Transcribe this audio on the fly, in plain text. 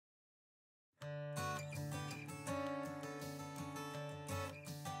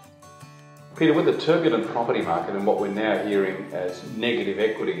Peter, with the turbulent property market and what we're now hearing as negative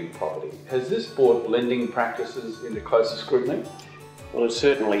equity in property, has this brought lending practices into closer scrutiny? Well, it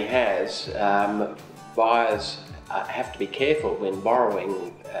certainly has. Buyers have to be careful when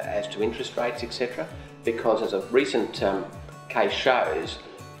borrowing as to interest rates, etc., because as a recent case shows,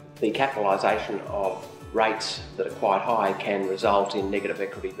 the capitalisation of rates that are quite high can result in negative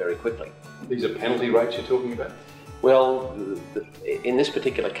equity very quickly. These are penalty rates you're talking about? Well, in this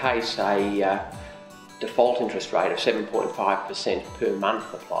particular case, a default interest rate of 7.5% per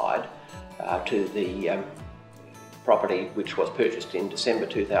month applied to the property which was purchased in December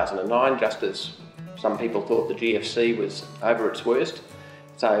 2009, just as some people thought the GFC was over its worst.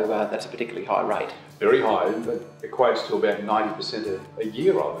 So that's a particularly high rate. Very high, but equates to about 90% a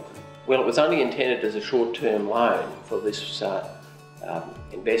year, I would think. Well, it was only intended as a short-term loan for this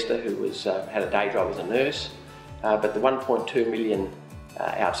investor who had a day job as a nurse, but the 1.2 million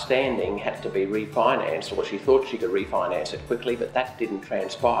outstanding had to be refinanced, or she thought she could refinance it quickly, but that didn't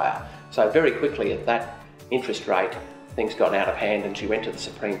transpire. So very quickly at that interest rate, things got out of hand, and she went to the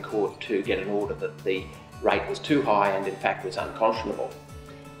Supreme Court to get an order that the rate was too high and in fact was unconscionable.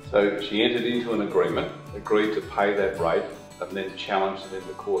 So she entered into an agreement, agreed to pay that rate, and then challenged it in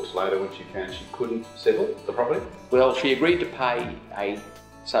the courts later when she found she couldn't settle the property? Well, she agreed to pay a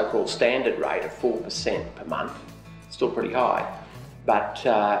so-called standard rate of 4% per month, still pretty high, but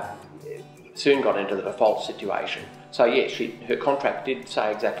soon got into the default situation. So yes, her contract did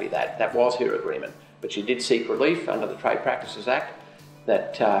say exactly that. That was her agreement, but she did seek relief under the Trade Practices Act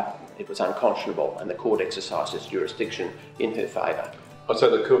that it was unconscionable, and the court exercised its jurisdiction in her favour. Oh, so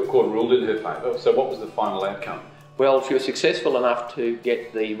the court ruled in her favour. So what was the final outcome? Well, she was successful enough to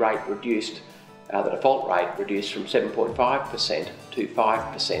get the rate reduced, the default rate reduced from 7.5% to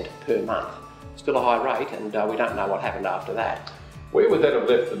 5% per month. Still a high rate, and we don't know what happened after that. Where would that have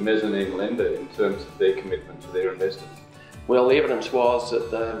left the mezzanine lender in terms of their commitment to their investors? Well, the evidence was that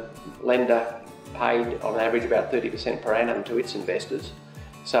the lender paid on average about 30% per annum to its investors,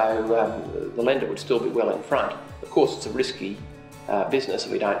 so the lender would still be well in front. Of course, it's a risky business,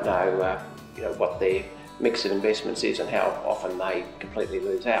 and we don't know, what their mix of investments is and how often they completely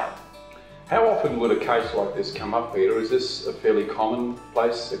lose out. How often would a case like this come up, Peter? Is this a fairly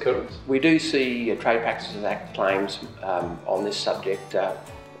commonplace occurrence? We do see Trade Practices Act claims on this subject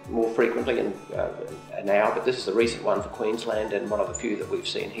more frequently now, but this is a recent one for Queensland and one of the few that we've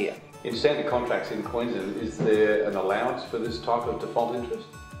seen here. In standard contracts in Queensland, is there an allowance for this type of default interest?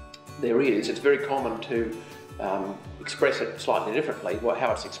 There is. It's very common to express it slightly differently.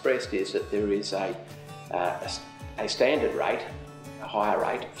 How it's expressed is that there is a standard rate, a higher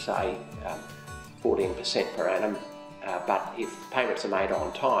rate, say 14% per annum, but if payments are made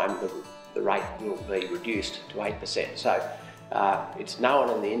on time, the rate will be reduced to 8%. So it's known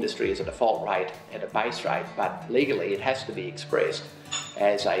in the industry as a default rate and a base rate, but legally it has to be expressed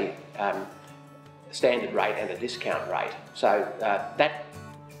as a standard rate and a discount rate. So that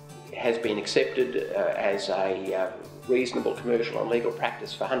has been accepted as a reasonable commercial and legal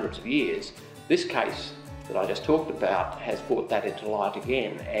practice for hundreds of years. This case that I just talked about has brought that into light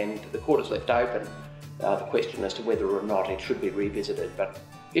again, and the court has left open the question as to whether or not it should be revisited, but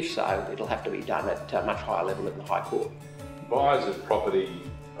if so, it'll have to be done at a much higher level in the High Court. Buyers of property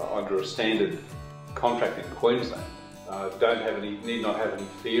under a standard contract in Queensland need not have any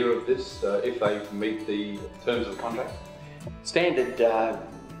fear of this if they meet the terms of the contract? Standard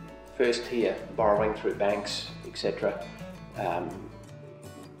first tier borrowing through banks, etc.,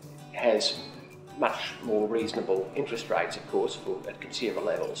 has much more reasonable interest rates, of course, at consumer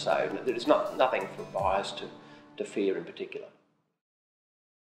level. So there is nothing for buyers to fear in particular.